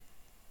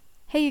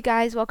Hey you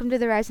guys, welcome to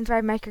the Rise and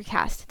Thrive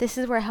Microcast. This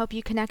is where I help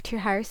you connect to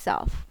your higher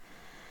self.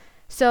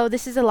 So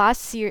this is the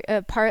last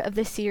part of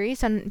this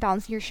series on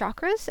balancing your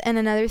chakras, and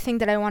another thing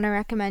that I want to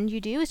recommend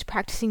you do is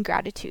practicing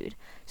gratitude.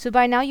 So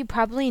by now you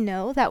probably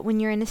know that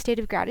when you're in a state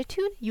of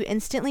gratitude, you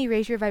instantly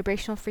raise your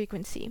vibrational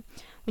frequency.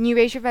 When you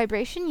raise your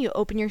vibration, you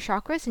open your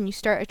chakras and you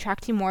start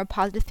attracting more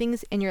positive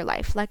things in your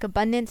life, like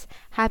abundance,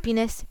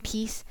 happiness,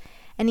 peace,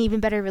 and even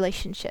better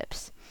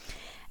relationships.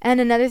 And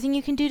another thing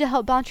you can do to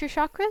help balance your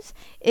chakras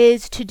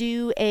is to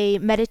do a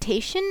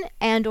meditation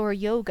and or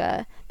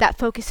yoga that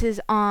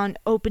focuses on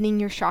opening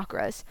your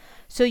chakras.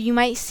 So you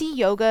might see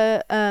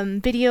yoga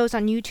videos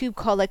on YouTube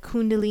called like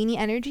Kundalini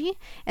energy,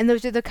 and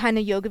those are the kind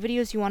of yoga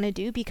videos you want to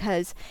do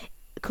because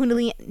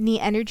Kundalini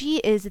energy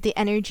is the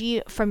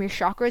energy from your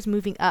chakras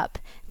moving up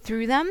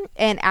through them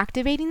and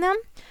activating them.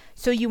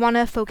 So you want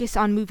to focus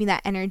on moving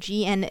that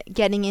energy and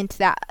getting into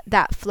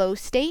that flow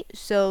state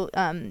so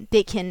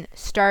they can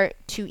start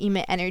to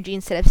emit energy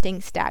instead of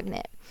staying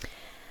stagnant.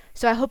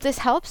 So I hope this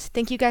helps.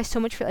 Thank you guys so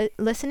much for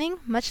listening.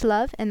 Much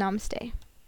love and namaste.